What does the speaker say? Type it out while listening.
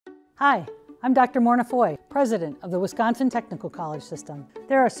Hi, I'm Dr. Morna Foy, President of the Wisconsin Technical College System.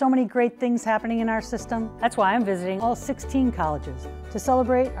 There are so many great things happening in our system. That's why I'm visiting all 16 colleges to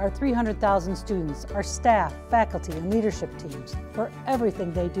celebrate our 300,000 students, our staff, faculty, and leadership teams for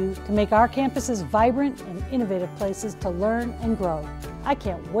everything they do to make our campuses vibrant and innovative places to learn and grow. I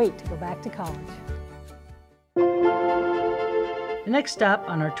can't wait to go back to college. The next stop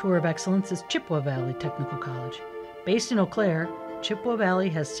on our tour of excellence is Chippewa Valley Technical College. Based in Eau Claire, Chippewa Valley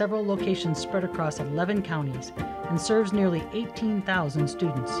has several locations spread across 11 counties and serves nearly 18,000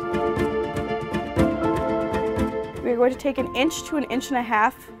 students. We are going to take 1 inch to 1.5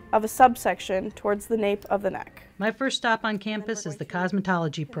 inches of a subsection towards the nape of the neck. My first stop on campus is the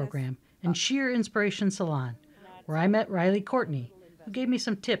Cosmetology program and Sheer Inspiration Salon, where I met Riley Courtney, who gave me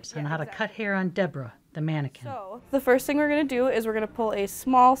some tips on how to cut hair on Deborah, the mannequin. So, the first thing we're going to do is we're going to pull a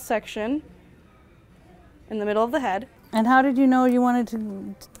small section in the middle of the head. And how did you know you wanted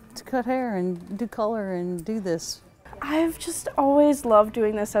to cut hair and do color and do this? I've just always loved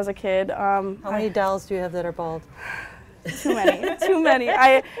doing this as a kid. How many dolls do you have that are bald? Too many, too many.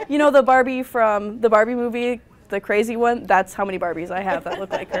 You know the Barbie from the Barbie movie, the crazy one? That's how many Barbies I have that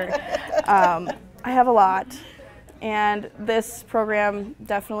look like her. I have a lot. And this program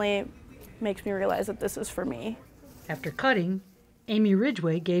definitely makes me realize that this is for me. After cutting, Amy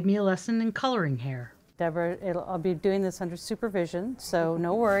Ridgway gave me a lesson in coloring hair. Deborah, I'll be doing this under supervision, so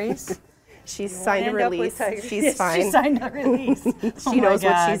no worries. She's signed a release. She's fine. She signed a release. She knows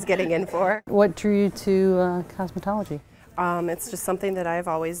what she's getting in for. What drew you to cosmetology? It's just something that I've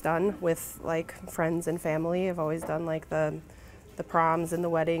always done with like friends and family. I've always done like the proms and the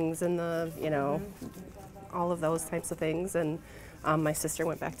weddings and the, you know, all of those types of things. And my sister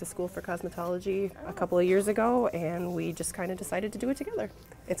went back to school for cosmetology a couple of years ago, and we just kind of decided to do it together.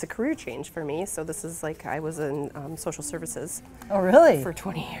 It's a career change for me, so this is like I was in social services. Oh, really? For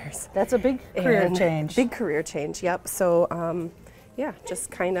 20 years. That's a big career change. Big career change, yep. So, yeah, just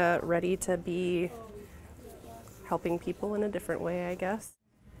kind of ready to be helping people in a different way, I guess.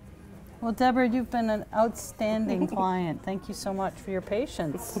 Well, Deborah, you've been an outstanding client. Thank you so much for your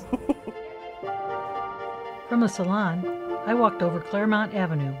patience. From the salon, I walked over Claremont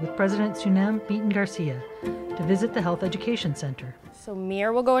Avenue with President Sunem Beaton Garcia to visit the Health Education Center. So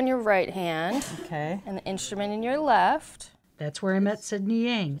mirror will go in your right hand, okay, and the instrument in your left. That's where I met Sydney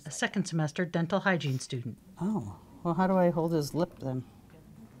Yang, a second semester dental hygiene student. Oh, well, how do I hold his lip then?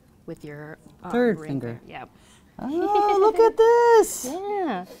 With your third finger. Yep. Oh, look at this!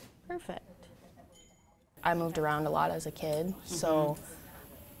 Yeah, perfect. I moved around a lot as a kid, so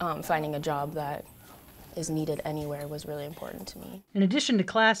finding a job that is needed anywhere was really important to me. In addition to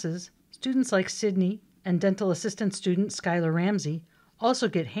classes, students like Sydney and dental assistant student Skylar Ramsey also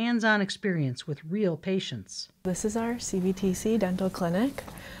get hands-on experience with real patients. This is our CVTC dental clinic.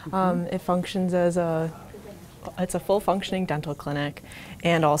 It functions as it's a full functioning dental clinic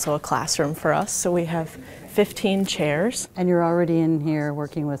and also a classroom for us. So we have 15 chairs. And you're already in here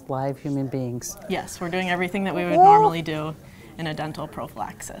working with live human beings. Yes, we're doing everything that we would normally do in a dental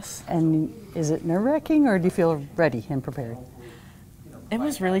prophylaxis. And is it nerve-wracking, or do you feel ready and prepared? It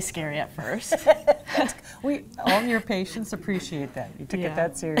was really scary at first. All your patients appreciate that. You took it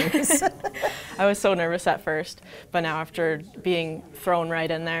that serious. I was so nervous at first, but now after being thrown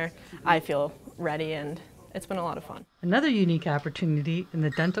right in there, I feel ready, and it's been a lot of fun. Another unique opportunity in the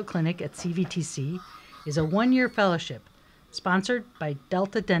dental clinic at CVTC is a one-year fellowship sponsored by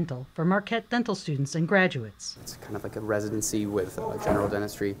Delta Dental for Marquette dental students and graduates. It's kind of like a residency with general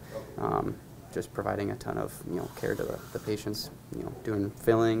dentistry, just providing a ton of care to the patients, doing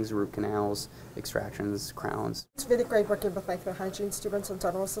fillings, root canals, extractions, crowns. It's really great working with like the hygiene students and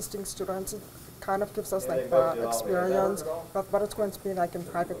dental assisting students. It kind of gives us like the experience of what it's going to be like in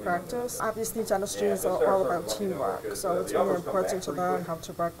private practice. Obviously dentistry is all about teamwork, so it's really important to learn how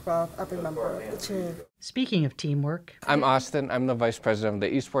to work with every member of the team. Speaking of teamwork, I'm Austin. I'm the vice president of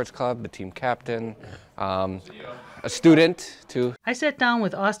the Esports club, the team captain, a student too. I sat down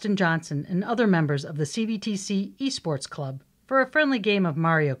with Austin Johnson and other members of the CVTC Esports club for a friendly game of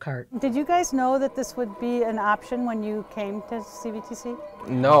Mario Kart. Did you guys know that this would be an option when you came to CVTC?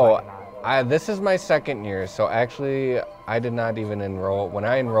 No, this is my second year, so actually I did not even enroll. When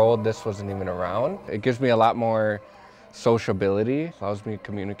I enrolled, this wasn't even around. It gives me a lot more sociability, allows me to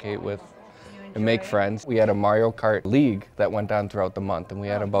communicate with and make friends. We had a Mario Kart league that went on throughout the month, and we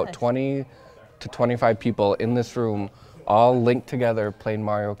had about 20 to 25 people in this room all linked together playing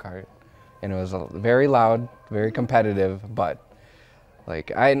Mario Kart. And it was very loud, very competitive, but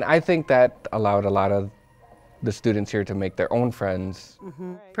like I think that allowed a lot of the students here to make their own friends.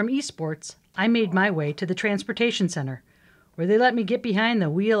 From Esports, I made my way to the Transportation Center, where they let me get behind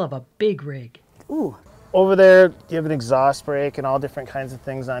the wheel of a big rig. Ooh. Over there, you have an exhaust brake and all different kinds of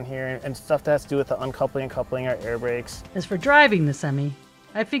things on here, and stuff that has to do with the uncoupling and coupling, our air brakes. As for driving the Semi,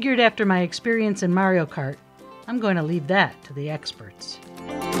 I figured after my experience in Mario Kart, I'm going to leave that to the experts.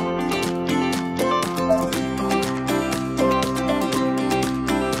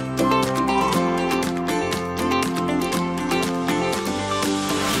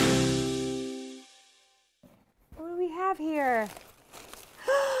 What do we have here?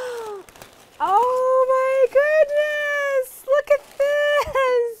 Oh my goodness! Look at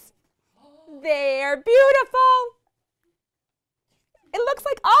this! They're beautiful! It looks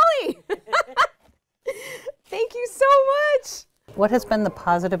like Ollie! Thank you so much! What has been the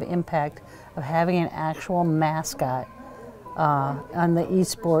positive impact of having an actual mascot on the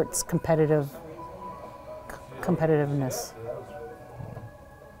esports competitiveness?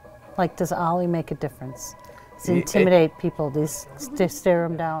 Like, does Ollie make a difference? Does he intimidate people? Does he stare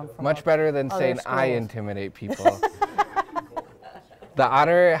them down? Much better than saying I intimidate people. The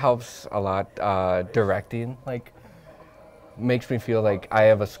otter helps a lot directing. Like, makes me feel like I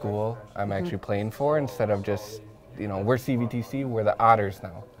have a school I'm actually playing for instead of just, you know, we're CVTC, we're the otters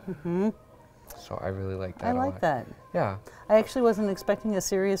now. So I really like that. I like that. Yeah. I actually wasn't expecting a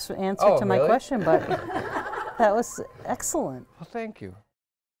serious answer to my question, but that was excellent. Well, thank you.